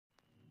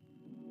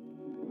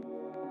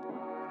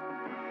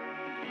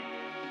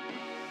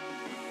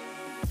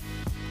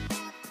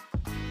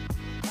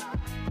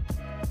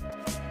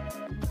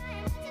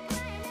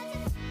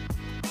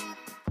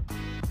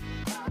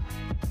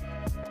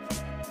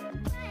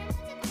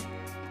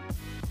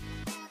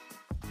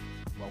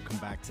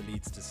back to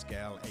Leads to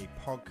Scale, a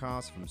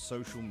podcast from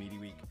Social Media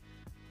Week.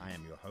 I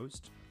am your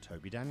host,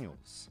 Toby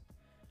Daniels.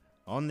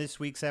 On this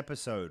week's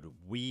episode,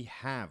 we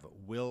have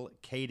Will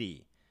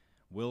Cady.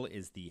 Will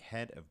is the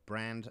head of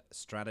brand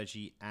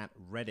strategy at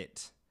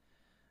Reddit.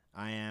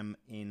 I am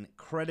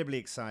incredibly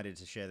excited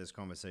to share this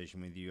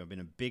conversation with you. I've been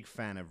a big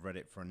fan of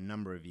Reddit for a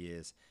number of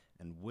years,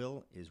 and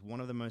Will is one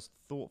of the most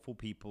thoughtful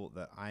people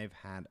that I've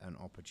had an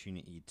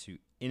opportunity to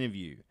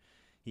interview.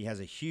 He has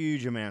a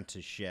huge amount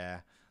to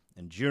share,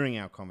 and during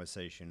our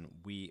conversation,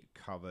 we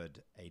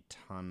covered a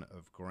ton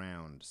of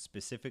ground.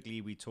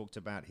 Specifically, we talked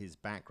about his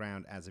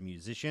background as a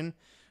musician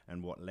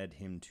and what led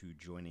him to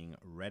joining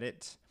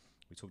Reddit.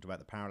 We talked about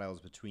the parallels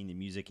between the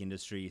music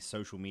industry,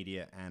 social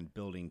media, and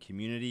building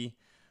community,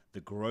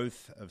 the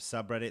growth of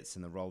subreddits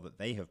and the role that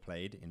they have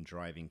played in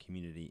driving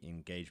community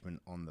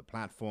engagement on the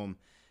platform.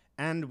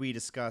 And we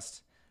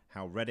discussed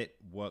how Reddit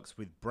works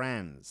with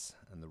brands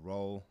and the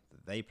role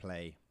that they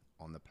play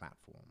on the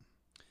platform.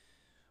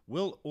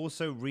 Will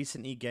also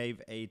recently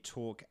gave a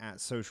talk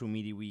at Social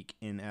Media Week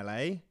in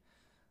LA.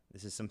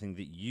 This is something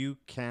that you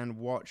can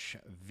watch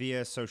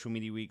via Social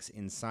Media Week's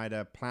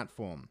Insider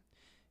platform.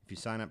 If you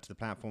sign up to the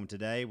platform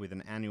today with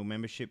an annual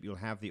membership, you'll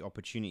have the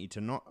opportunity to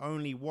not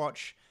only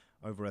watch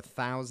over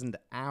 1,000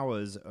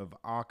 hours of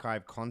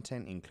archive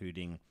content,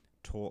 including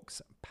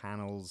talks,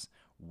 panels,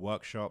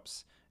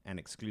 workshops, and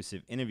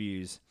exclusive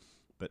interviews,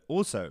 but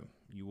also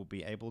you will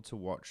be able to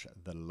watch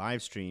the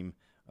live stream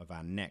of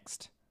our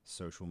next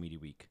Social Media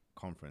Week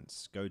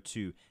conference. Go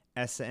to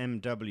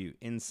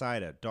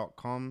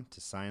smwinsider.com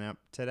to sign up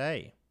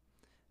today.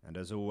 And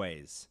as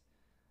always,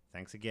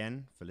 thanks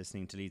again for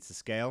listening to Leads to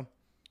Scale.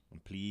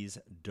 And please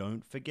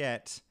don't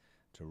forget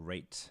to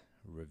rate,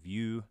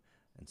 review,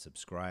 and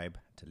subscribe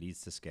to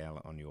Leads to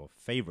Scale on your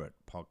favorite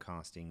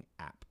podcasting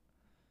app.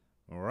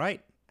 All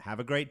right, have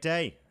a great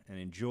day and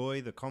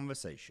enjoy the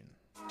conversation.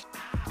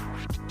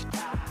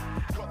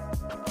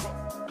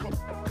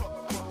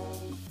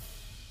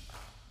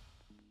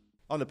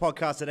 On the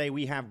podcast today,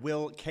 we have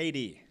Will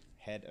Cady,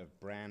 head of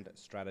brand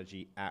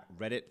strategy at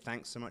Reddit.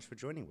 Thanks so much for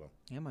joining, Will.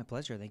 Yeah, my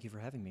pleasure. Thank you for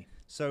having me.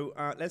 So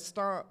let's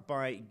start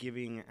by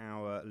giving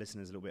our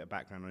listeners a little bit of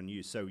background on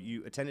you. So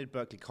you attended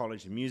Berklee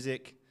College of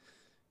Music,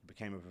 you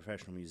became a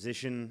professional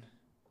musician,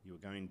 you were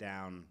going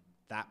down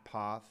that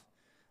path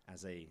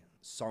as a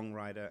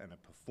songwriter and a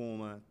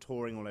performer,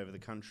 touring all over the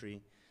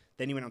country.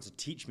 Then you went on to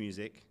teach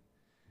music,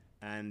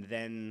 and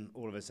then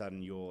all of a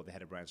sudden you're the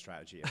head of brand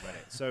strategy at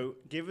Reddit. So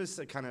give us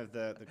a kind of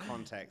the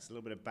context, a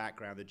little bit of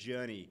background, the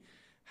journey.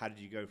 How did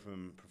you go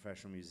from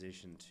professional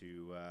musician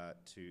to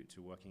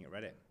working at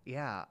Reddit?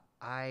 Yeah,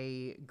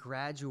 I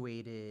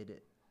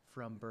graduated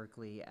from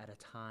Berklee at a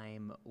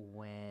time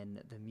when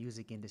the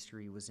music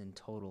industry was in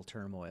total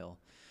turmoil.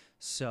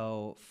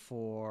 So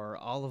for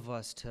all of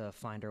us to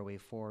find our way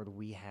forward,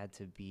 we had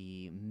to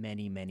be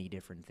many, many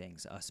different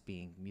things, us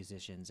being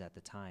musicians at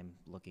the time,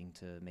 looking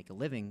to make a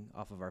living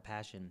off of our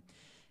passion.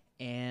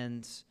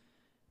 And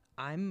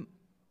I'm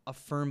a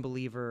firm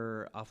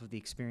believer off of the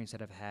experience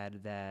that I've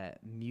had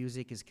that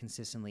music is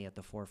consistently at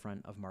the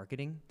forefront of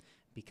marketing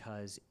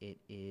because it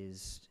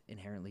is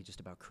inherently just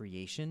about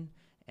creation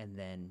and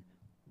then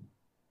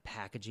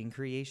packaging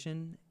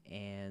creation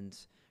and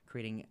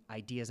creating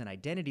ideas and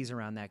identities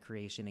around that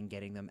creation and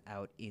getting them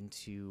out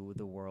into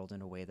the world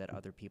in a way that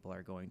other people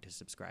are going to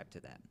subscribe to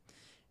that.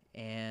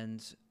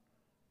 And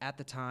at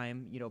the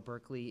time,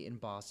 Berklee in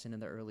Boston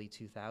in the early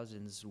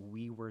 2000s,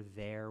 we were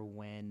there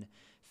when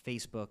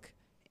Facebook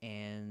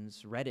and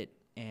Reddit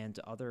and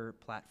other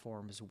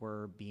platforms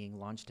were being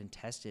launched and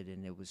tested,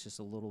 and it was just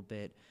a little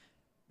bit,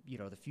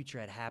 the future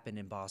had happened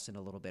in Boston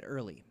a little bit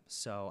early.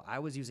 So I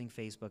was using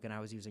Facebook and I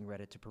was using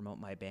Reddit to promote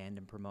my band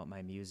and promote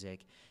my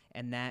music,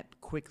 and that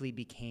quickly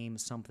became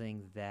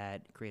something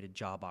that created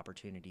job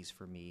opportunities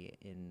for me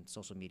in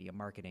social media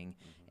marketing.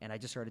 Mm-hmm. And I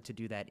just started to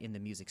do that in the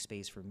music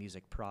space for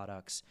music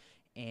products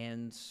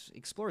and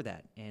explore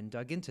that and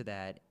dug into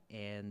that.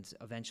 And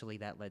eventually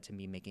that led to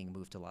me making a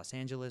move to Los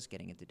Angeles,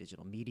 getting into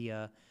digital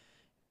media,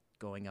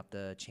 going up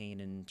the chain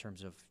in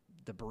terms of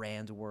the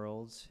brand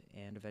world,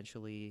 and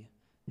eventually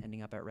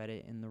ending up at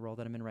Reddit in the role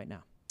that I'm in right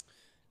now.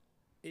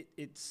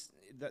 It's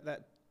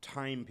that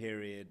time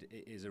period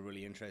is a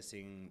really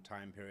interesting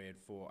time period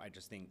for, I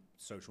just think,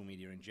 social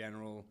media in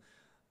general,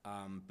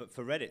 but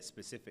for Reddit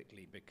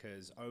specifically,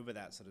 because over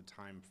that sort of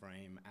time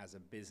frame as a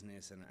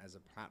business and as a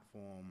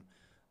platform,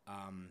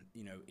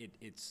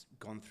 it's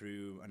gone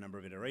through a number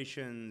of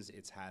iterations.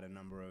 It's had a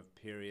number of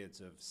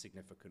periods of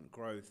significant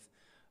growth.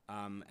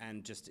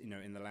 And just,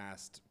 in the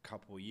last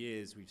couple of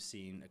years, we've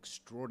seen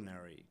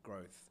extraordinary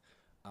growth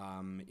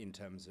in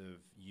terms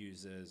of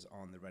users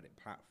on the Reddit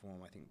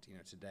platform. I think,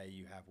 today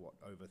you have,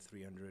 over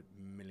 300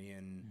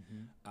 million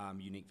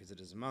unique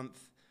visitors a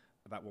month,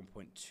 about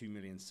 1.2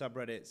 million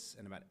subreddits,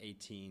 and about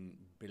 18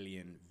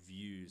 billion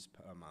views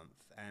per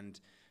month.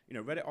 And,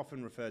 Reddit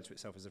often referred to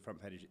itself as the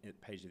front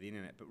page of the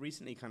internet, but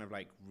recently kind of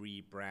like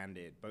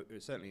rebranded, but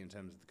certainly in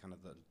terms of the kind of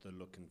the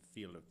look and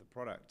feel of the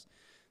product.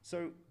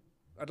 So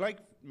I'd like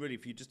really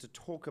for you just to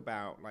talk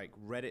about like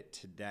Reddit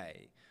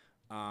today.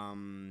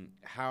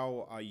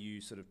 How are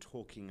you sort of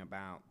talking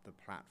about the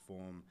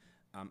platform,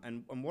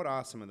 and what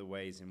are some of the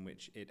ways in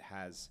which it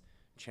has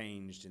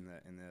changed in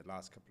the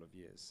last couple of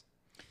years?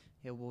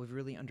 Yeah, well, we've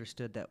really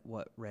understood that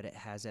what Reddit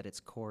has at its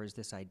core is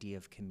this idea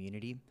of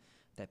community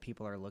that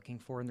people are looking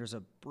for. And there's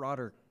a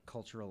broader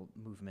cultural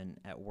movement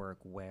at work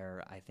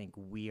where I think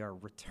we are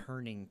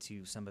returning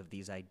to some of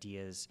these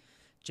ideas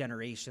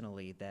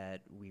generationally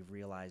that we've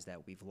realized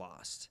that we've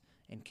lost.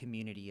 And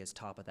community is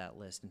top of that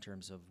list in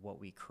terms of what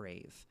we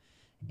crave.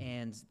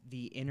 And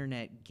the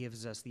internet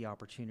gives us the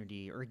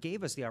opportunity, or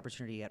gave us the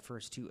opportunity at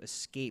first, to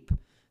escape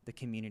the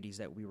communities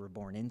that we were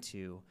born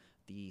into,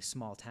 the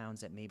small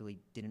towns that maybe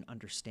didn't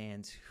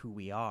understand who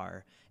we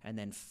are, and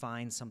then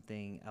find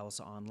something else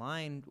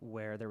online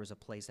where there was a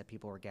place that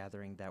people were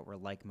gathering that were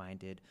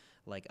like-minded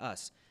like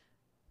us.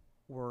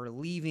 We're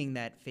leaving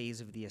that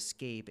phase of the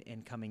escape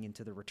and coming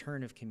into the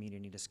return of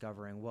community,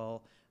 discovering,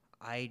 well,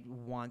 I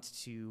want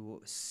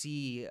to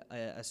see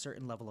a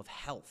certain level of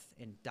health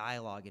and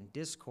dialogue and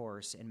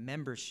discourse and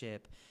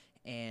membership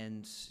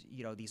and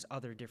these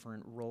other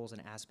different roles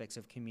and aspects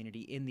of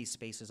community in these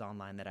spaces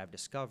online that I've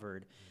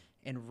discovered.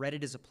 And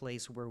Reddit is a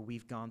place where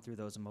we've gone through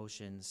those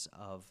emotions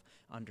of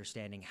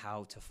understanding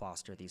how to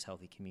foster these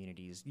healthy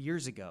communities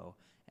years ago,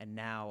 and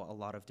now a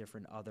lot of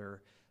different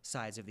other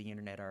sides of the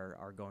internet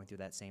are going through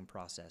that same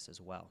process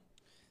as well.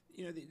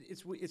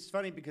 It's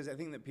funny because I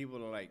think that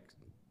people are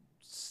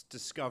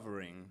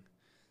discovering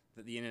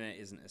that the internet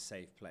isn't a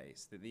safe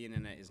place, that the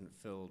internet isn't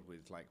filled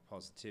with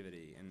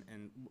positivity,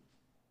 and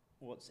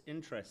what's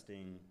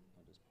interesting,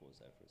 I'll just pause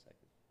there for a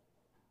second.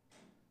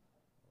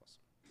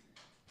 Awesome.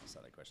 I'll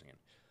start that question again.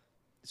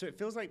 So it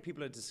feels like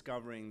people are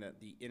discovering that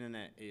the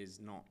internet is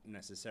not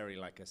necessarily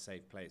a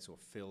safe place or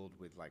filled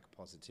with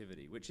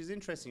positivity, which is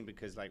interesting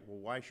because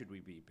why should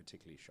we be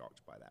particularly shocked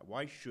by that?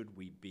 Why should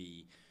we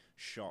be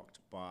shocked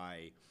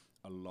by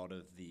a lot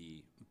of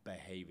the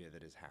behavior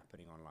that is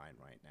happening online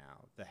right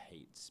now? The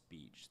hate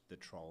speech, the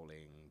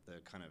trolling, the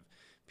kind of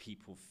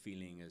people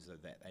feeling as though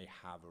that they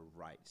have a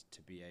right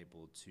to be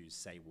able to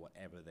say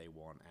whatever they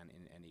want and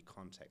in any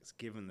context,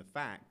 given the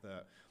fact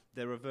that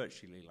there are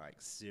virtually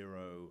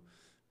zero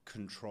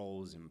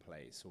controls in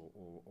place,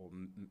 or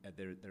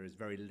there is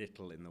very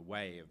little in the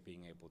way of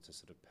being able to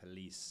sort of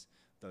police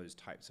those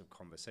types of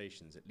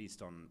conversations, at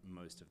least on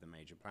most of the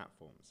major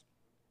platforms.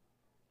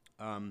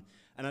 And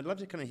I'd love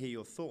to kind of hear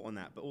your thought on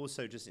that, but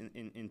also just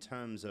in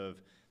terms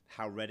of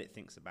how Reddit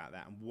thinks about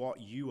that and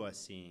what you are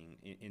seeing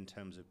in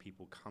terms of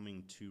people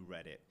coming to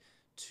Reddit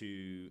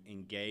to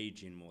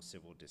engage in more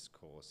civil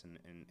discourse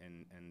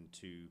and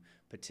to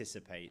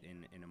participate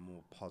in a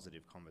more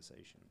positive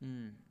conversation.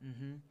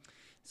 Mm-hmm.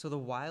 So the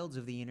wilds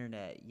of the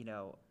internet,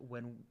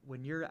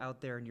 when you're out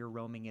there and you're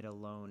roaming it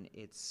alone,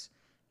 it's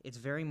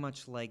very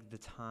much like the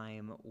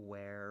time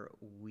where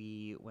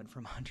we went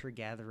from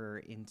hunter-gatherer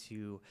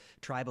into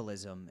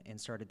tribalism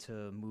and started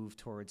to move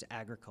towards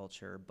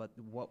agriculture. But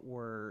what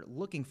we're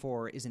looking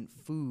for isn't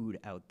food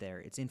out there,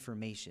 it's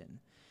information.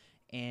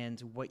 And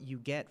what you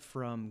get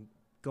from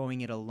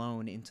going it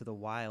alone into the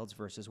wilds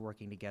versus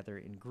working together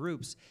in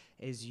groups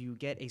is you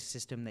get a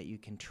system that you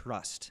can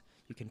trust.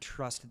 You can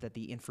trust that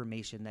the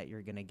information that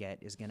you're going to get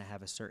is going to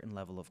have a certain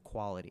level of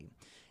quality.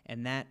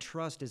 And that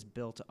trust is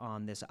built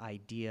on this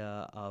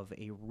idea of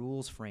a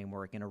rules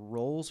framework and a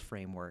roles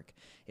framework.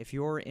 If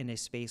you're in a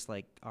space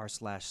like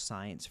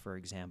r/science, for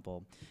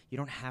example, you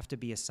don't have to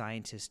be a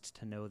scientist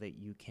to know that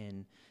you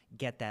can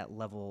get that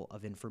level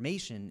of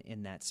information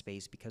in that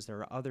space, because there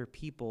are other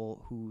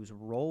people whose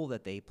role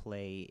that they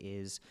play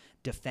is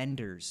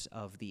defenders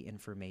of the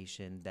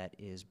information that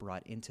is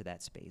brought into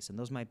that space. And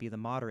those might be the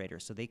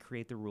moderators. So they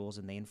create the rules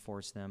and they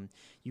enforce them.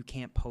 You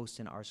can't post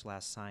in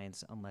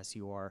r/science unless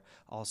you are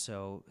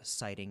also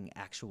citing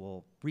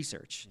actual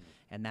research.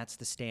 And that's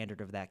the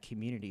standard of that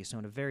community. So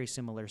in a very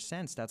similar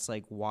sense, that's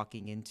like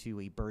walking into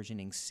a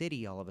burgeoning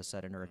city all of a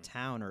sudden, or a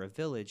town or a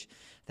village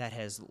that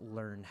has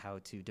learned how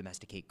to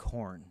domesticate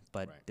corn,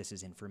 but this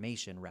is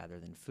information rather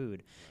than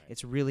food.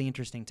 It's really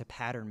interesting to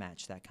pattern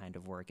match that kind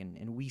of work.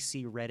 And we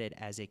see Reddit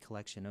as a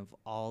collection of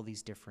all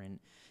these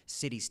different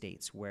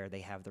city-states where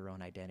they have their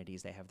own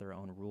identities, they have their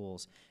own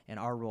rules, and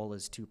our role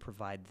is to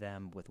provide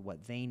them with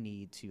what they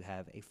need to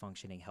have a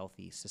functioning,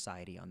 healthy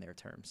society on their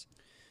terms.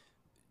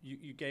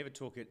 You gave a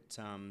talk at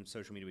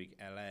Social Media Week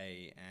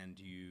LA, and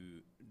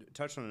you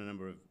touched on a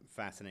number of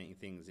fascinating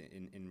things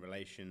in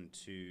relation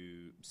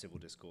to civil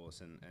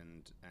discourse and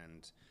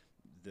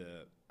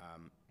the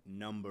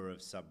number of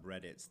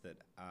subreddits that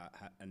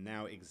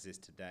now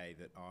exist today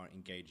that are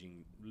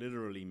engaging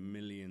literally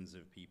millions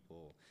of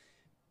people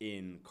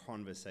in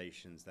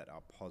conversations that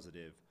are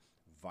positive,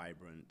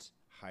 vibrant,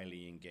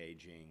 highly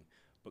engaging,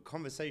 but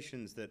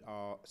conversations that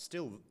are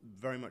still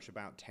very much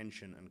about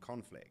tension and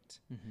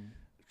conflict. Mm-hmm.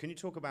 Can you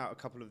talk about a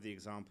couple of the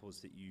examples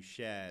that you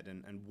shared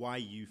and why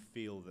you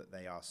feel that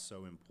they are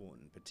so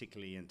important,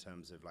 particularly in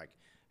terms of like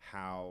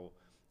how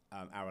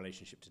our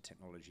relationship to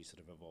technology sort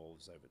of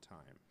evolves over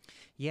time?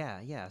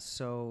 Yeah.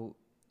 So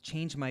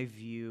Change My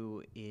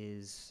View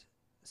is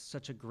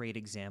such a great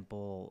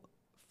example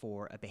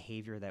for a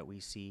behavior that we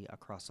see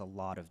across a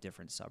lot of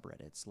different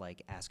subreddits,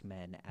 like Ask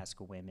Men, Ask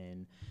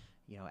Women,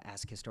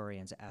 Ask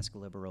Historians, Ask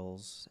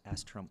Liberals,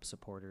 Ask Trump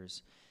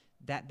supporters.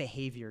 That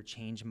behavior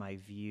changed my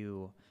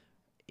view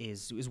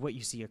is what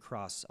you see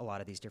across a lot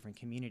of these different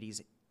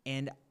communities.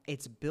 And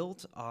it's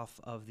built off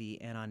of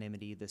the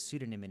anonymity, the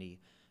pseudonymity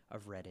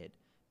of Reddit,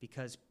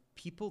 because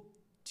people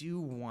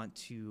do want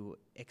to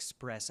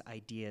express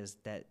ideas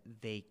that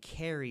they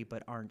carry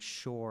but aren't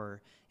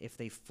sure if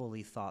they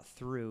fully thought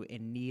through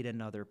and need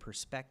another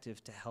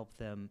perspective to help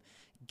them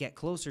get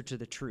closer to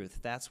the truth.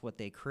 That's what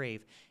they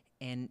crave.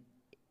 And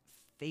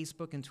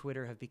Facebook and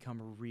Twitter have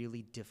become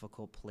really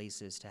difficult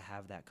places to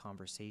have that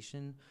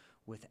conversation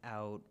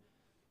without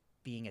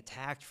being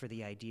attacked for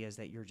the ideas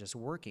that you're just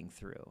working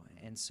through.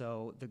 And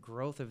so the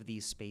growth of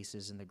these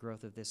spaces and the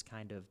growth of this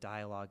kind of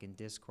dialogue and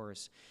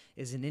discourse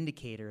is an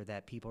indicator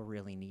that people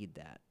really need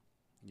that.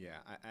 Yeah,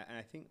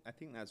 I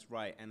think that's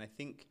right. And I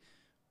think,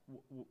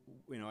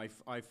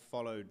 I've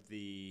followed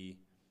the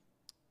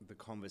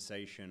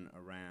conversation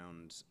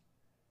around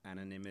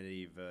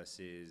anonymity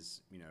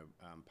versus,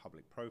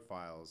 public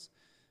profiles.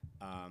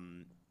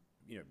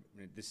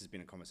 This has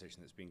been a conversation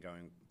that's been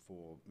going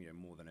for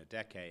more than a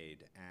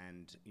decade,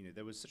 and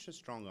there was such a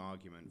strong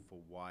argument for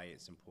why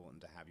it's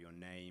important to have your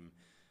name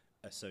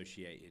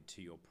associated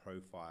to your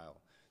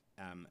profile,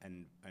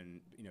 and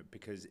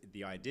because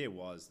the idea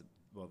was that,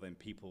 well, then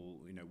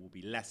people will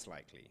be less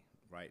likely,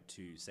 right,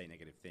 to say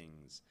negative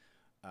things,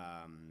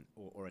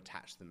 or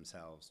attach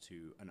themselves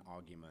to an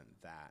argument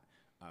that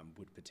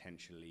would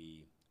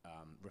potentially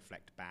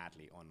reflect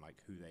badly on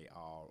like who they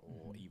are,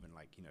 or even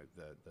like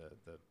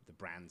the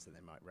brands that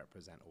they might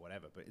represent or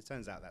whatever. But it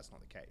turns out that's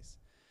not the case.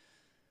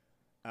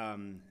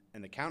 And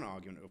the counter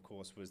argument, of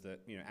course, was that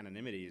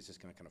anonymity is just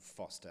going to kind of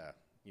foster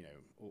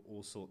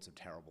all sorts of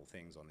terrible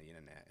things on the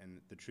internet. And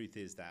the truth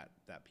is that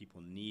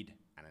people need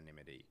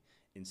anonymity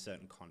in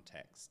certain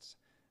contexts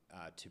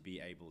to be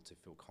able to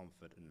feel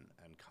confident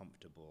and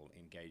comfortable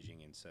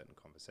engaging in certain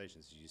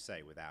conversations, as you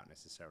say, without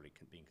necessarily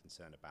being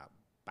concerned about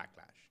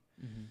backlash.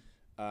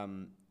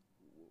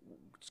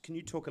 Can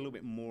you talk a little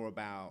bit more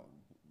about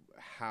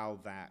how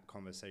that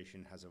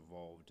conversation has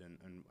evolved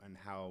and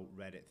how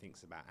Reddit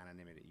thinks about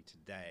anonymity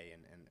today,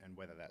 and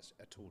whether that's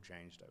at all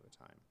changed over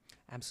time?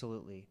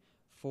 Absolutely.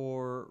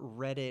 For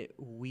Reddit,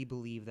 we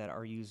believe that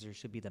our users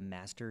should be the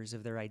masters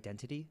of their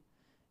identity.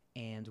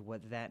 And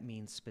what that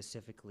means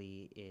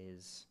specifically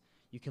is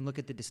you can look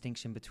at the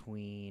distinction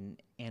between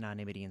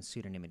anonymity and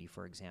pseudonymity,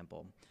 for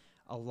example.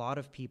 A lot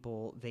of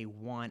people, they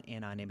want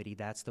anonymity.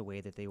 That's the way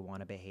that they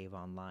want to behave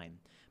online.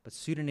 But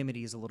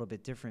pseudonymity is a little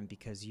bit different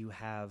because you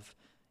have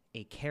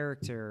a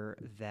character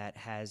that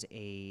has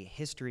a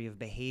history of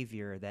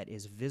behavior that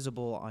is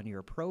visible on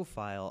your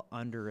profile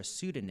under a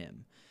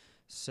pseudonym.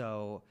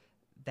 So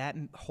that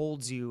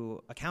holds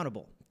you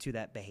accountable to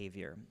that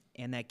behavior,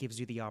 and that gives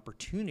you the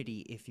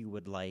opportunity, if you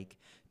would like,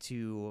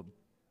 to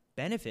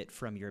benefit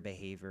from your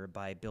behavior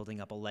by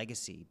building up a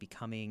legacy,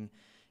 becoming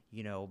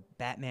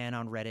Batman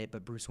on Reddit,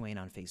 but Bruce Wayne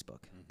on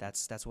Facebook.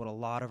 That's what a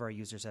lot of our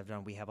users have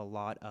done. We have a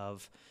lot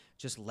of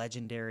just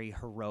legendary,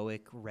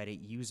 heroic Reddit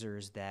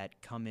users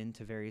that come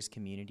into various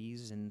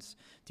communities and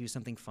do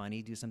something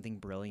funny, do something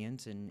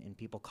brilliant, and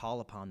people call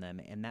upon them.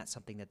 And that's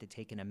something that they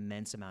take an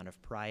immense amount of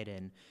pride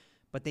in.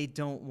 But they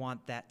don't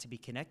want that to be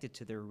connected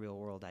to their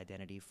real-world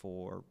identity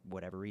for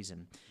whatever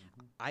reason.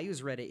 I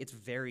use Reddit. It's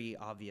very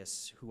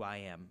obvious who I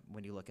am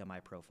when you look at my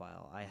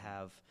profile. I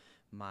have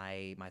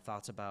my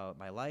thoughts about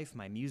my life,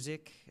 my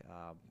music.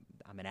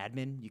 I'm an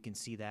admin. You can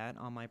see that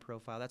on my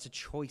profile. That's a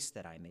choice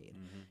that I made.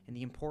 And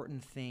the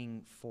important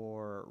thing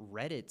for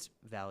Reddit's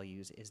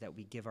values is that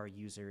we give our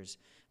users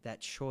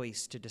that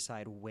choice to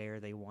decide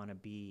where they want to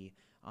be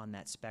on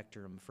that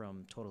spectrum,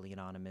 from totally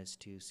anonymous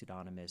to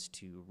pseudonymous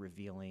to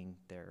revealing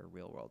their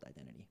real-world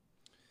identity.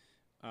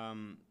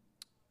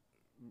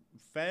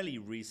 Fairly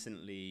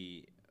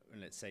recently,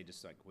 let's say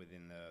just like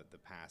within the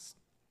past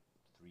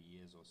 3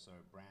 years or so,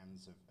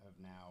 brands have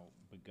now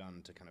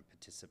begun to kind of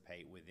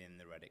participate within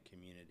the Reddit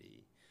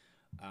community.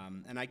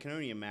 And I can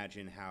only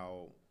imagine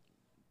how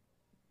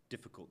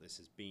difficult this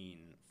has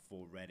been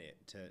for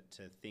Reddit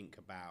to think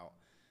about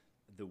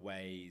the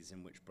ways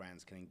in which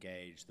brands can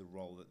engage, the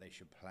role that they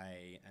should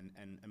play,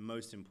 and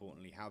most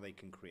importantly, how they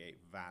can create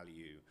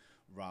value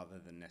rather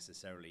than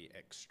necessarily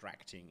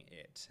extracting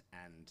it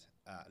and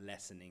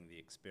lessening the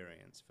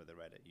experience for the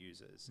Reddit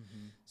users.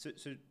 So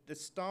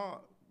let's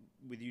start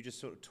with you just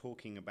sort of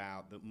talking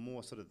about the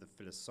more sort of the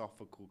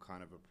philosophical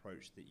kind of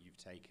approach that you've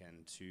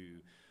taken to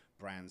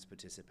brands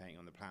participating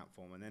on the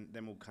platform, and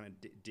then we'll kind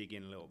of dig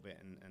in a little bit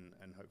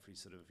and hopefully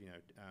sort of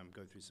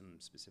go through some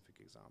specific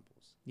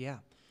examples. Yeah.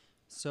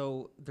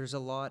 So there's a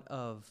lot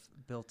of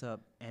built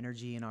up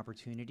energy and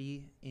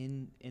opportunity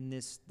in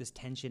this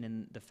tension,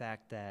 and the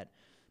fact that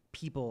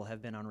people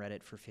have been on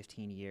Reddit for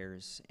 15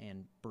 years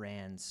and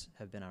brands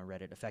have been on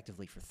Reddit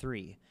effectively for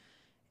 3.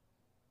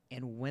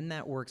 And when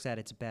that works at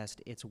its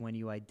best, it's when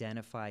you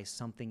identify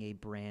something a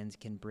brand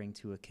can bring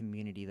to a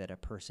community that a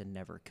person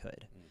never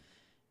could.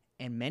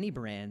 And many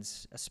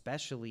brands,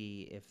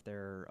 especially if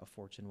they're a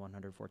Fortune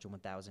 100, Fortune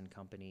 1000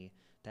 company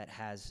that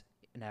has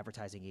an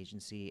advertising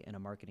agency and a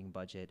marketing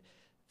budget,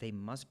 they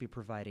must be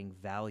providing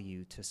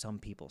value to some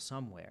people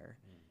somewhere.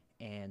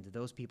 And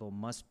those people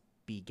must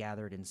be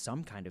gathered in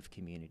some kind of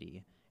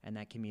community, and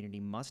that community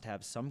must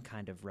have some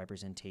kind of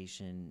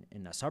representation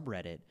in a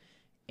subreddit.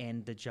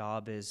 And the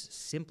job is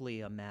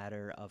simply a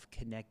matter of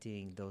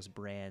connecting those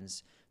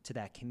brands to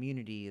that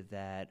community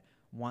that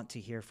want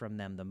to hear from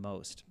them the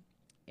most.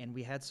 And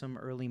we had some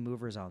early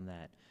movers on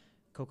that.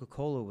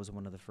 Coca-Cola was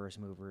one of the first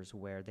movers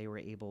where they were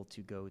able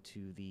to go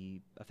to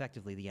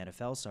effectively the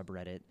NFL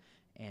subreddit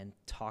and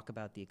talk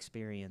about the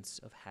experience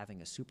of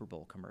having a Super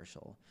Bowl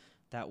commercial.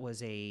 That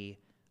was a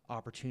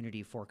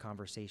opportunity for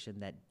conversation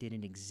that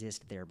didn't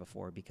exist there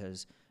before,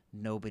 because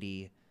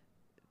nobody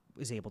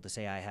was able to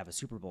say, I have a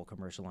Super Bowl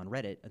commercial on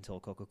Reddit, until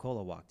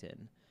Coca-Cola walked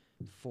in.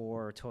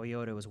 For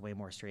Toyota, it was way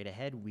more straight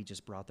ahead. We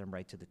just brought them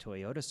right to the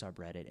Toyota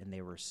subreddit, and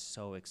they were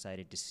so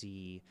excited to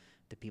see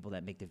the people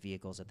that make the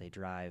vehicles that they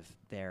drive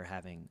there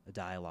having a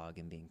dialogue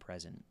and being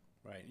present.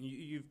 Right, and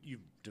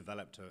you've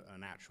developed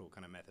an actual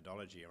kind of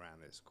methodology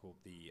around this called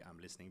the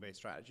listening-based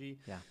strategy.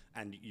 Yeah.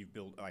 And you've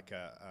built like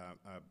a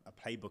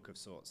playbook of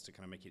sorts to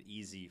kind of make it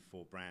easy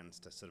for brands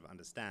to sort of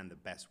understand the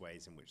best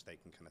ways in which they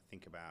can kind of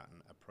think about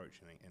and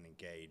approach and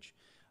engage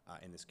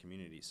in this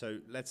community. So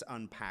let's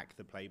unpack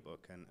the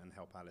playbook and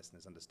help our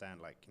listeners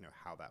understand, like,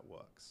 how that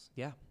works.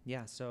 Yeah.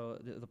 So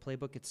the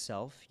playbook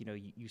itself,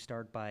 you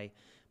start by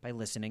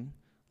listening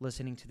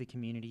to the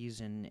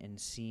communities and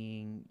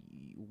seeing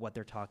what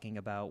they're talking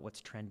about, what's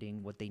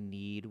trending, what they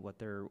need, what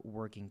they're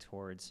working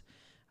towards.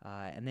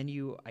 And then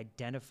you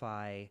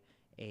identify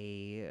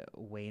a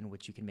way in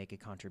which you can make a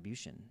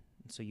contribution.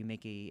 So you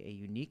make a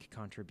unique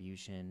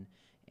contribution,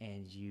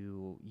 and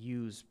you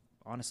use,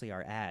 honestly,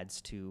 our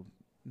ads to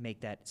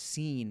make that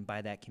seen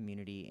by that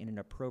community in an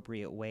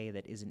appropriate way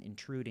that isn't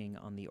intruding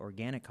on the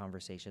organic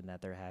conversation that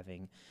they're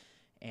having.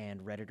 And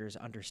Redditors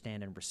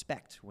understand and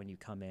respect when you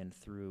come in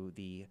through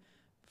the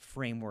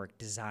framework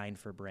designed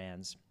for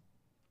brands,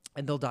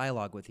 and they'll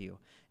dialogue with you.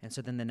 And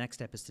so then the next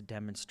step is to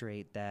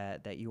demonstrate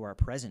that you are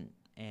present,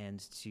 and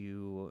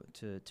to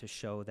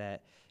show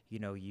that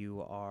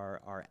you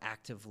are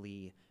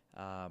actively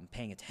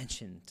paying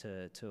attention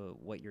to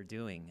what you're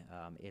doing.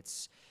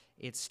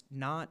 It's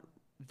not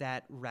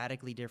that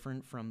radically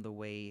different from the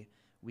way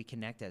we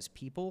connect as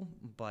people,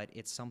 but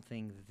it's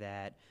something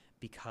that,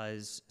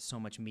 because so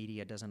much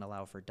media doesn't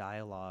allow for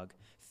dialogue,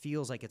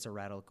 feels like it's a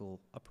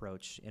radical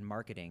approach in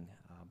marketing.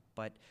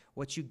 But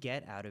what you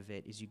get out of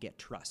it is you get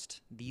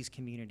trust. These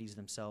communities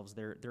themselves,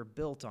 they're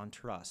built on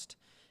trust.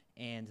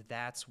 And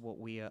that's what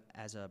we,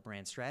 as a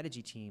brand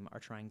strategy team, are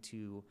trying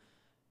to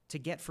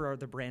get for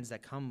the brands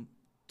that come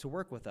to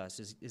work with us,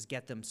 is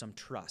get them some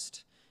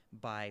trust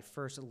by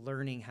first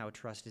learning how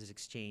trust is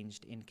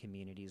exchanged in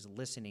communities,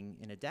 listening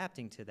and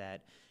adapting to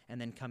that,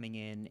 and then coming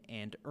in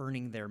and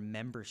earning their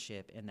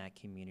membership in that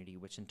community,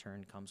 which in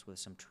turn comes with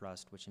some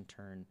trust, which in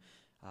turn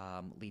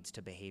leads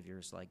to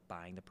behaviors like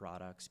buying the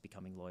products,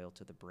 becoming loyal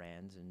to the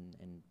brands,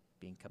 and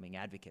becoming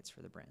advocates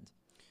for the brands.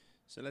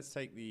 So let's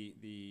take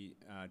the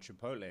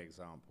Chipotle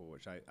example,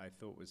 which I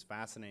thought was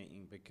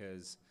fascinating,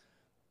 because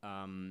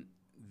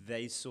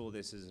they saw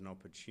this as an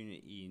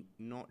opportunity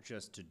not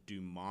just to do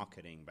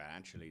marketing, but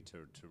actually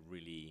to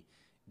really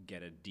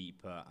get a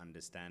deeper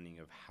understanding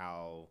of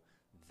how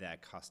their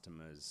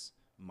customers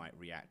might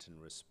react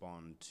and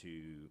respond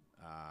to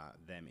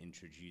them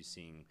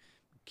introducing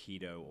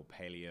keto or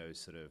paleo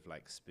sort of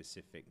like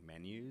specific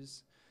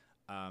menus.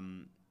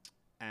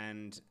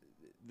 And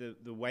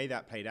the way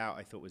that played out,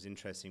 I thought, was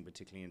interesting,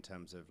 particularly in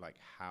terms of like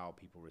how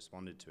people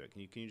responded to it.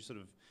 Can you just sort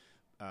of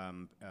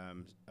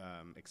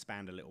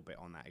expand a little bit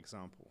on that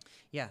example?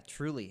 Yeah,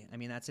 truly. I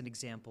mean, that's an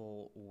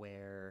example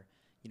where,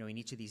 in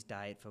each of these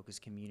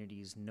diet-focused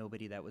communities,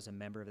 nobody that was a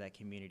member of that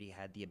community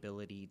had the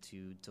ability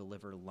to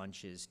deliver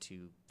lunches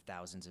to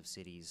thousands of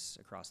cities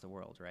across the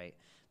world, right?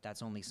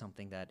 That's only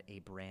something that a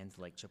brand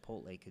like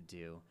Chipotle could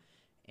do.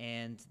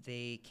 And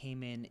they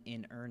came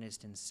in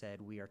earnest and said,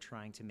 we are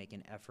trying to make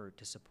an effort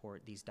to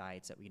support these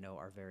diets that we know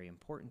are very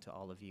important to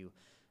all of you.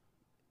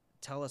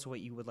 Tell us what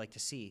you would like to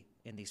see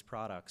in these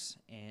products.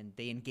 And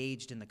they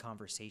engaged in the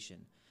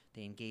conversation.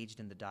 They engaged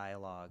in the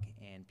dialogue,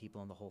 and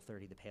people in the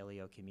Whole30, the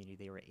paleo community,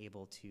 they were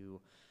able to,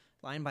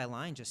 line by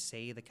line, just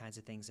say the kinds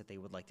of things that they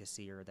would like to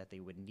see or that they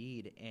would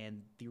need.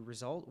 And the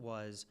result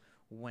was,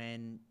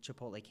 when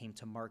Chipotle came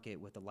to market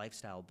with the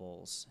lifestyle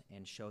bowls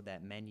and showed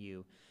that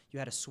menu, you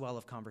had a swell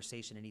of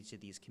conversation in each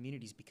of these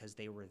communities, because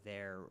they were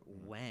there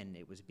when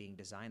it was being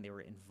designed. They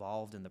were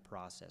involved in the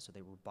process, so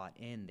they were bought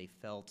in. They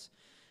felt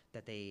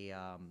that they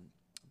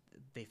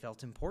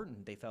felt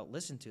important, they felt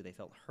listened to, they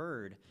felt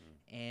heard,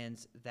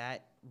 and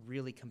that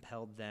really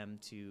compelled them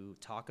to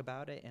talk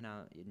about it and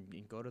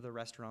go to the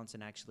restaurants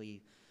and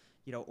actually,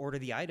 order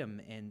the item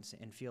and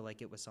feel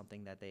like it was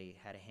something that they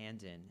had a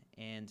hand in.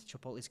 And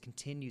Chipotle's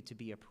continued to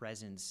be a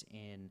presence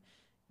in,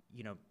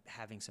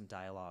 having some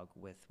dialogue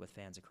with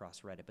fans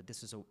across Reddit. But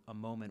this is a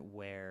moment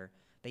where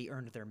they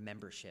earned their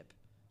membership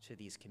to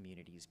these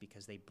communities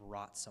because they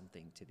brought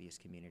something to these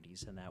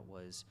communities, and that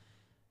was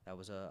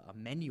a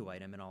menu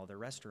item in all their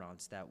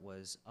restaurants that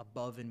was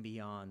above and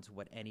beyond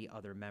what any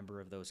other member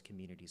of those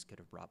communities could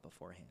have brought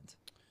beforehand.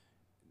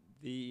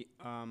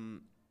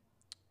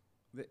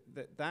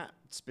 That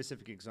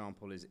specific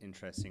example is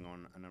interesting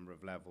on a number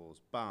of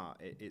levels, but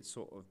it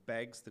sort of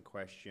begs the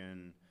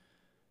question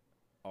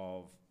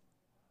of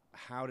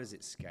how does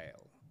it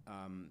scale?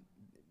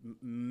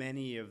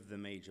 Many of the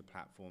major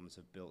platforms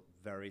have built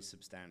very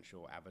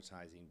substantial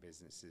advertising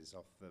businesses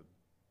off the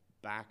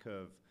back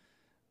of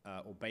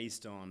or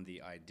based on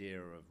the idea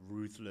of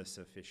ruthless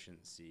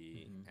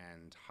efficiency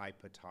and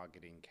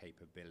hyper-targeting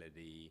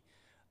capability,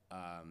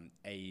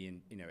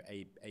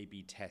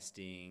 A/B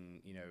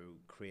testing,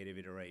 creative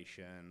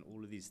iteration,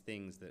 all of these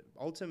things that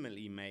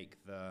ultimately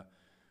make the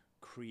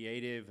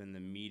creative and the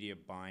media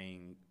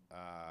buying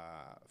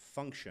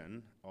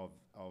function of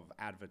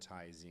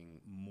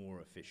advertising more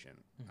efficient.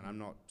 And I'm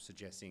not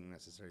suggesting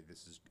necessarily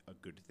this is a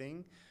good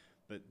thing,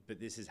 but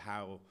this is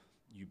how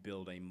you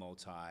build a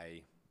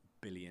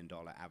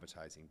multi-billion-dollar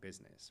advertising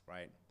business,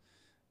 right?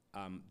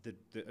 The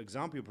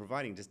example you're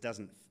providing just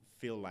doesn't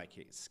feel like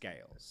it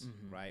scales,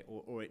 right?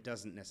 Or it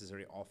doesn't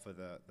necessarily offer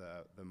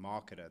the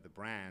marketer, the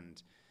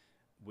brand,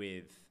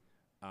 with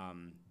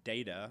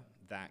data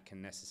that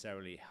can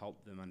necessarily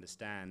help them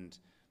understand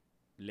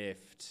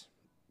lift,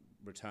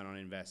 return on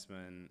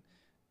investment,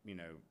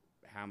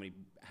 how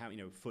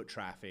foot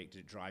traffic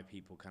to drive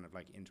people kind of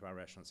like into our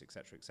restaurants, et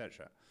cetera, et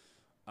cetera.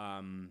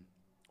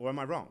 Or am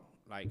I wrong?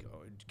 Like,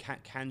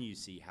 can you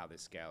see how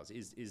this scales?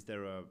 Is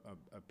there a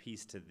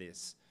piece to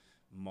this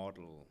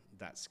model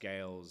that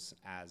scales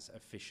as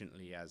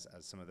efficiently as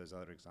some of those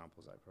other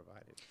examples I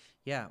provided?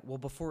 Yeah, well,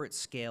 before it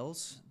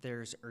scales,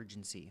 there's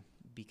urgency,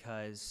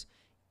 because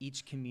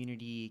each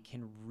community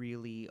can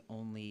really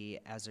only,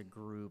 as a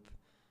group,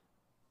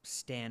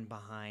 stand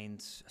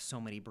behind so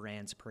many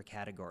brands per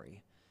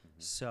category.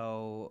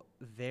 So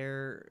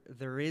there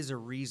is a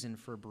reason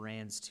for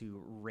brands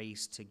to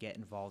race to get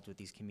involved with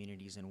these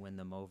communities and win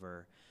them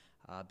over,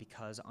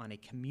 because on a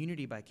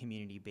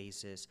community-by-community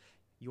basis,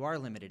 you are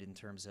limited in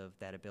terms of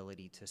that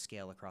ability to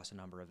scale across a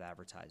number of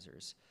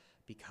advertisers.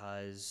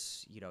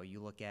 Because you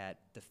look at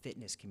the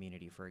fitness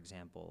community, for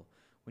example.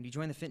 When you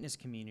join the fitness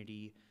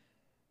community,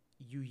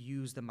 you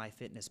use the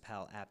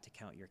MyFitnessPal app to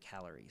count your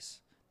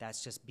calories.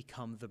 That's just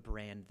become the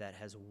brand that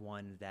has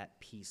won that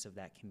piece of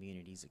that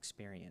community's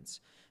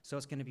experience. So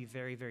it's going to be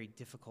very, very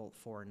difficult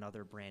for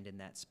another brand in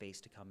that space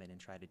to come in and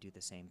try to do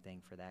the same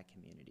thing for that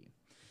community.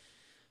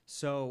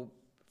 So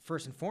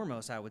first and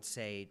foremost, I would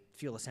say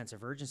feel a sense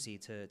of urgency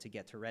to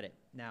get to Reddit.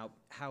 Now,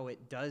 how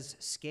it does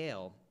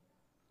scale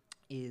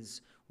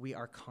is we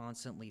are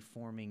constantly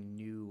forming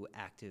new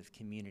active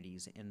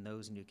communities, and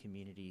those new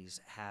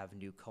communities have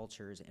new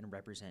cultures and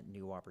represent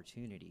new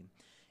opportunity.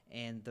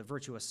 And the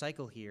virtuous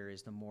cycle here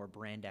is the more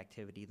brand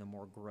activity, the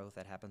more growth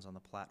that happens on the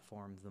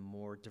platform, the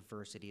more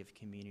diversity of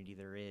community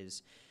there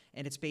is.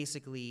 And it's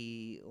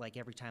basically like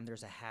every time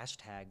there's a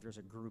hashtag, there's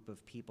a group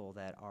of people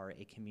that are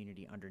a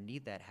community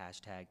underneath that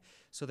hashtag.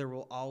 So there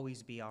will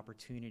always be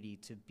opportunity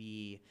to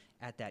be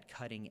at that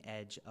cutting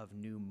edge of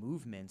new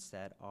movements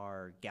that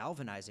are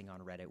galvanizing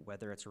on Reddit,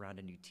 whether it's around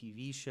a new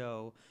TV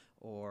show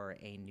or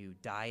a new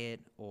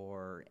diet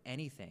or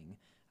anything.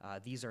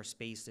 These are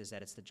spaces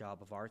that it's the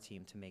job of our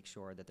team to make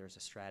sure that there's a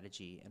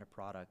strategy and a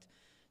product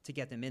to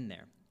get them in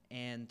there.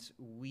 And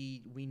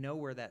we know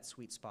where that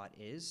sweet spot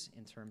is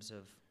in terms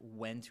of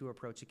when to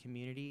approach a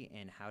community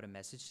and how to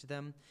message to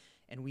them.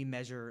 And we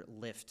measure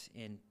lift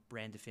in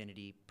brand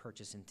affinity,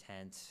 purchase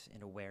intent,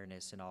 and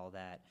awareness and all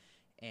that.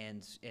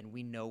 And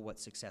we know what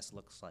success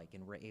looks like,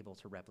 and we're able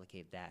to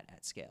replicate that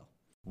at scale.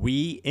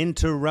 We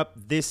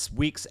interrupt this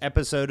week's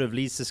episode of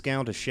Leads to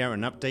Scale to share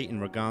an update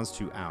in regards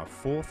to our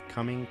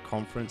forthcoming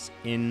conference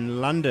in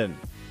London.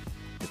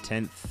 The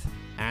 10th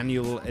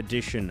annual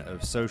edition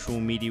of Social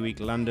Media Week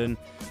London,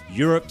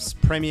 Europe's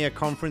premier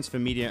conference for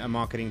media and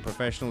marketing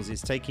professionals,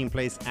 is taking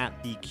place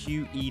at the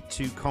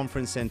QE2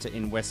 Conference Centre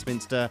in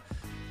Westminster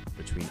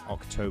between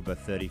October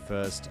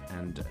 31st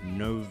and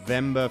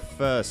November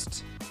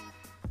 1st.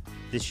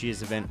 This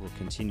year's event will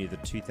continue the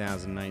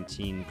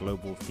 2019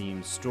 global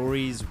theme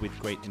Stories with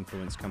Great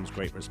Influence Comes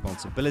Great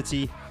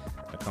Responsibility,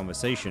 a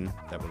conversation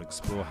that will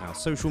explore how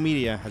social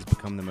media has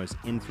become the most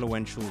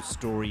influential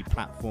story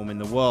platform in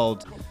the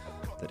world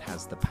that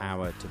has the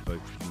power to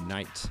both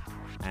unite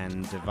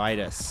and divide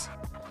us.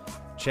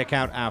 Check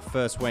out our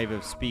first wave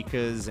of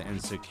speakers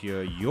and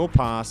secure your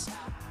pass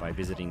by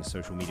visiting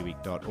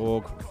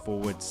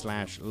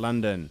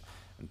socialmediaweek.org/London.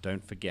 And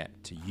don't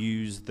forget to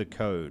use the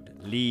code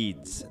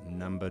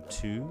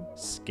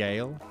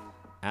LEADS2SCALE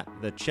at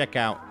the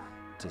checkout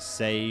to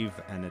save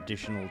an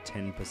additional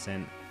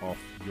 10% off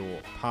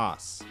your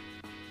pass.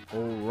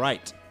 All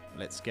right,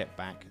 let's get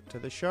back to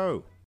the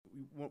show.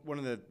 One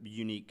of the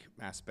unique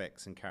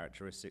aspects and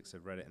characteristics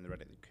of Reddit and the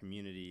Reddit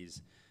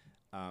communities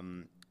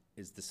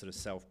is the sort of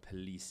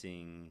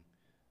self-policing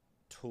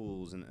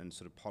tools and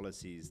sort of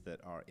policies that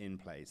are in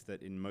place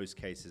that in most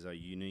cases are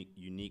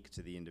unique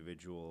to the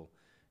individual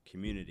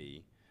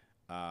community,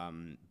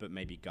 but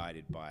maybe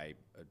guided by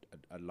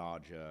a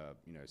larger,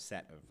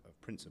 set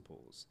of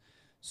principles.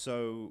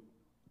 So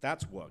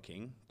that's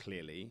working,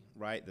 clearly,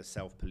 right? The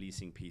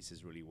self-policing piece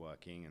is really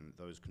working, and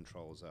those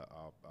controls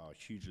are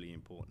hugely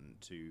important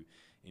to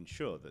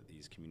ensure that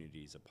these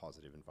communities are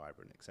positive and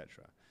vibrant, et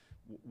cetera.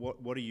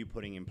 What are you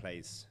putting in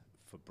place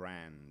for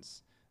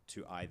brands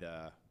to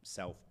either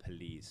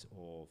self-police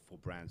or for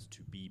brands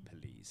to be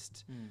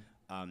policed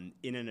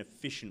in an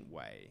efficient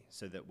way,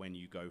 so that when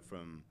you go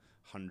from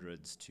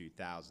hundreds to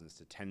thousands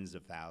to tens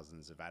of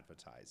thousands of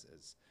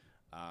advertisers,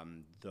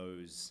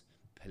 those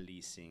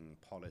policing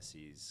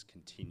policies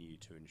continue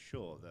to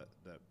ensure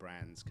that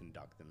brands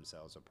conduct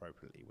themselves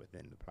appropriately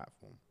within the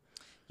platform?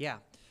 Yeah.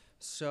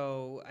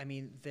 So, I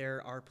mean,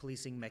 there are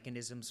policing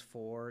mechanisms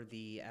for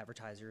the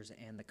advertisers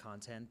and the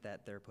content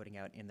that they're putting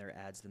out in their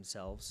ads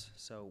themselves.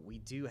 So we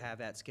do have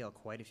at scale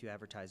quite a few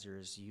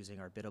advertisers using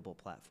our biddable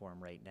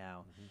platform right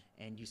now,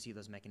 and you see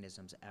those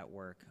mechanisms at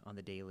work on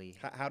the daily.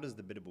 How does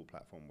the biddable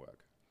platform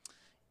work?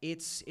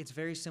 It's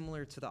very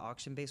similar to the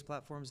auction-based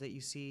platforms that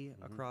you see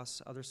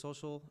across other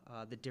social.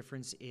 The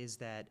difference is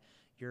that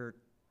you're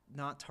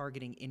not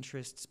targeting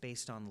interests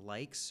based on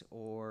likes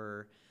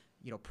or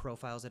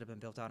profiles that have been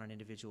built out on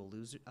individual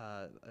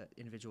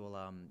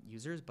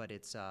users, but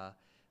it's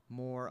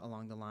more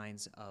along the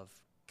lines of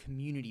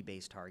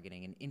community-based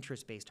targeting and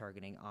interest-based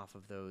targeting off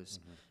of those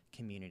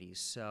communities.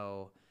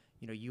 So,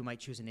 you might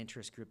choose an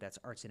interest group that's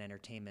arts and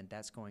entertainment.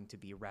 That's going to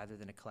be, rather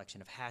than a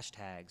collection of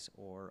hashtags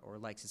or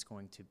likes, it's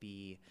going to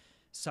be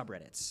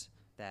subreddits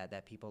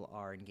that people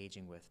are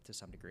engaging with to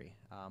some degree,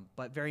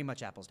 but very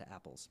much apples to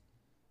apples.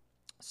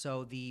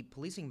 So the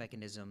policing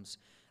mechanisms,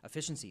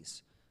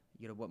 efficiencies.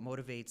 What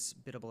motivates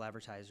biddable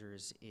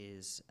advertisers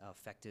is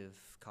effective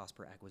cost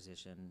per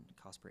acquisition,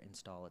 cost per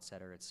install, et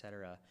cetera, et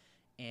cetera.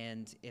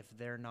 And if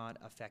they're not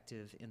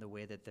effective in the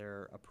way that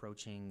they're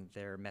approaching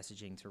their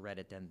messaging to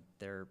Reddit, then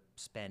their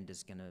spend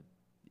is going to,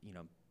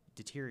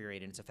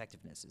 deteriorate in its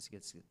effectiveness.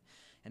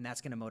 And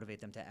that's going to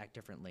motivate them to act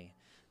differently.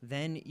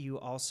 Then you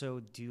also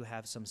do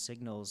have some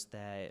signals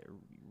that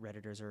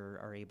Redditors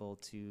are able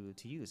to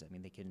use. I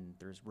mean,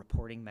 there's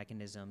reporting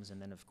mechanisms, and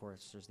then of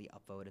course there's the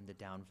upvote and the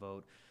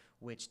downvote,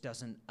 which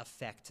doesn't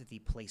affect the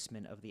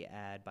placement of the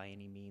ad by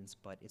any means,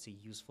 but it's a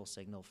useful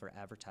signal for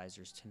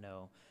advertisers to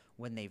know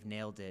when they've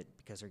nailed it,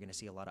 because they're going to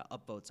see a lot of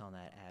upvotes on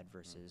that ad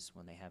versus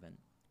when they haven't.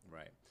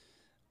 Right.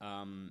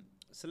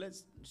 So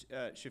let's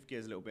shift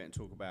gears a little bit and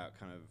talk about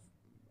kind of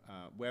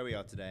where we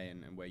are today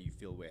and where you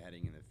feel we're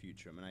heading in the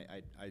future. I mean,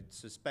 I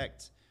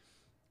suspect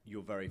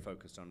you're very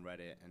focused on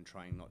Reddit and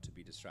trying not to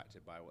be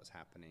distracted by what's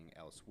happening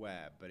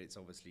elsewhere, but it's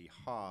obviously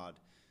hard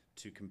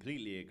to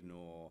completely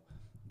ignore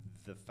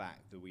the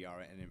fact that we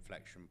are at an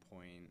inflection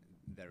point.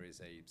 There is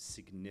a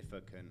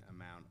significant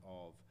amount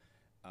of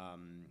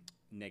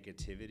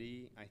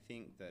negativity, I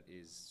think, that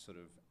is sort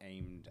of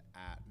aimed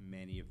at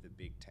many of the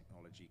big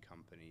technology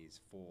companies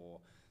for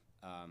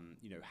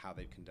how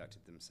they've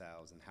conducted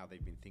themselves and how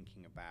they've been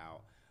thinking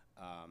about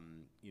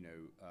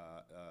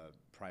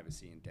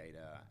privacy and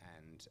data,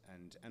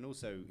 and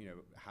also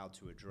how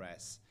to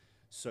address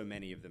so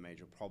many of the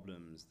major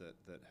problems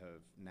that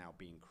have now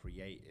been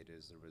created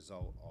as a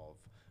result of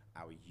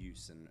our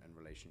use and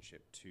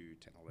relationship to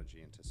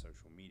technology and to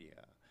social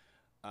media.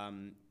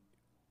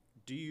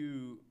 Do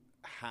you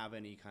have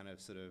any kind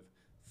of sort of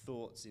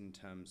thoughts in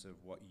terms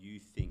of what you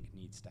think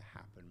needs to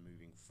happen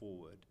moving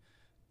forward,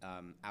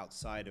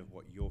 outside of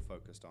what you're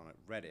focused on at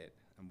Reddit,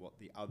 and what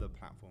the other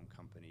platform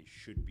companies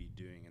should be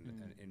doing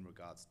in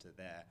regards to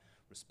their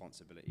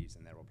responsibilities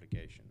and their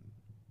obligation?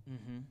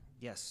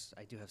 Yes,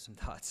 I do have some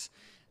thoughts.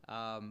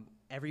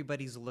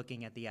 Everybody's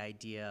looking at the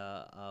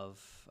idea of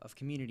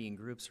community and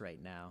groups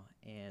right now,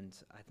 and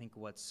I think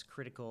what's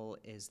critical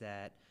is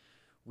that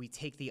we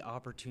take the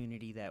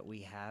opportunity that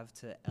we have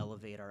to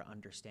elevate our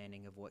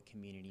understanding of what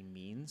community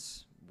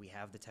means. We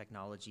have the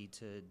technology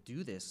to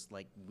do this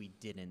like we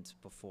didn't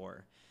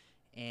before.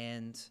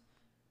 And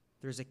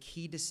there's a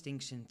key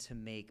distinction to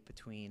make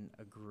between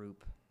a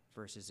group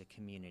versus a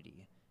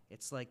community.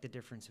 It's like the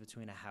difference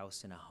between a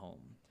house and a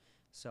home.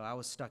 So I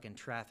was stuck in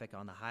traffic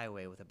on the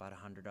highway with about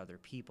 100 other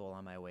people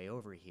on my way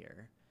over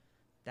here.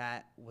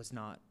 That was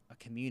not a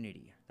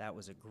community. That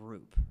was a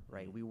group,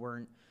 right? We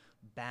weren't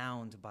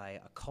bound by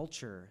a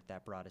culture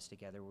that brought us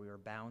together. We were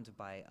bound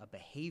by a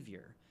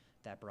behavior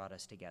that brought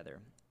us together.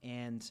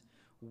 And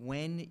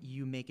when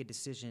you make a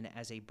decision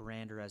as a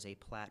brand or as a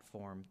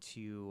platform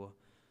to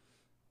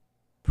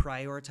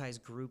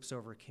prioritize groups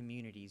over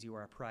communities, you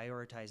are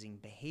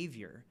prioritizing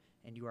behavior,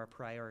 and you are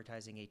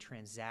prioritizing a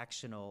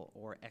transactional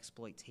or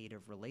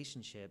exploitative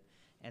relationship,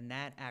 and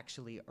that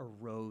actually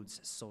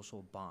erodes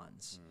social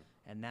bonds.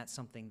 And that's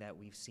something that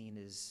we've seen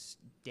is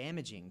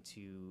damaging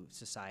to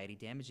society,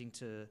 damaging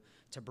to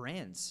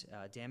brands,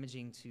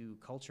 damaging to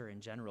culture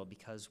in general,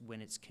 because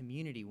when it's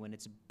community, when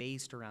it's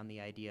based around the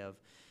idea of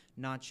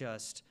not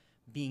just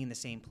being in the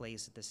same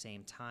place at the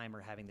same time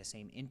or having the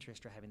same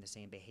interest or having the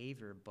same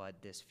behavior,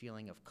 but this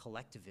feeling of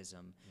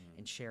collectivism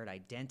and shared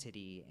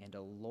identity and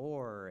a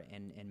lore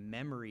and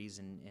memories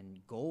and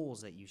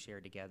goals that you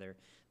share together,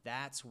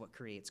 that's what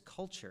creates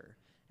culture.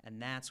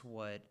 And that's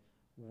what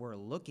we're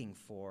looking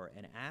for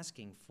and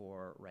asking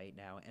for right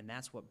now. And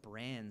that's what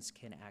brands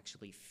can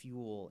actually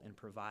fuel and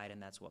provide,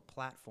 and that's what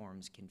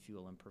platforms can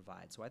fuel and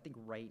provide. So I think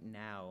right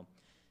now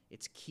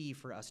it's key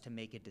for us to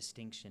make a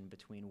distinction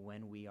between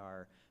when we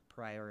are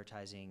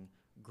prioritizing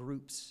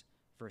groups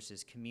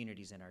versus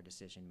communities in our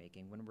decision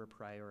making, when we're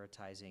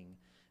prioritizing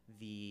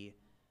the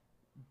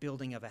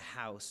building of a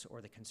house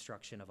or the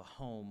construction of a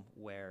home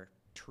where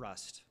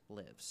trust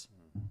lives.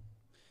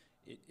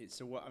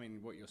 So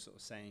what you're sort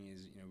of saying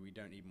is, we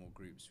don't need more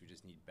groups, we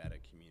just need better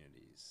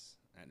communities.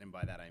 And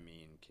by that I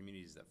mean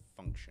communities that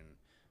function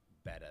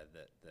better,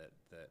 that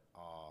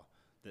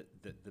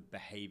the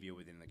behavior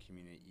within the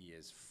community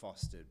is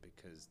fostered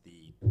because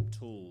the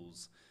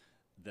tools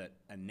that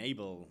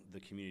enable the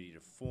community to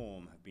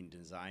form have been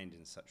designed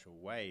in such a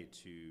way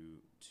to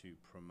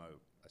promote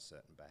a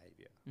certain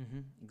behavior.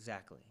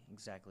 Exactly.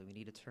 We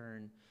need to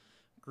turn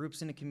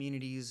groups into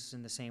communities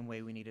in the same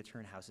way we need to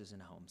turn houses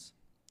into homes.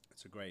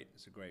 It's a great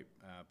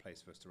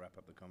place for us to wrap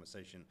up the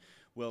conversation.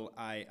 Will,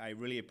 I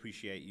really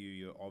appreciate you.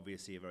 You're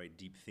obviously a very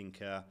deep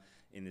thinker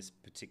in this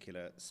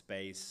particular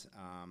space.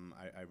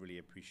 I really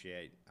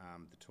appreciate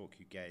the talk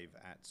you gave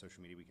at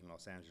Social Media Week in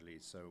Los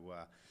Angeles. So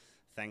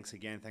thanks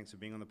again. Thanks for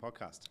being on the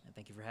podcast. And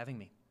thank you for having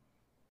me.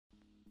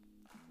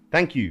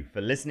 Thank you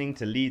for listening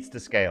to Leads to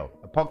Scale,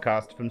 a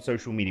podcast from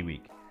Social Media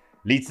Week.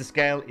 Leads to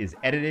Scale is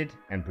edited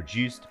and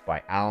produced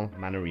by Al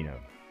Manarino.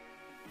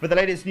 For the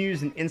latest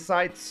news and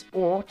insights,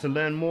 or to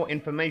learn more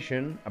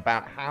information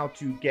about how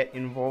to get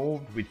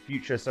involved with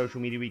future Social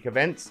Media Week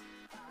events,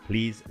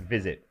 please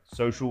visit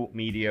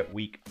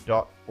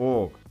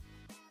socialmediaweek.org.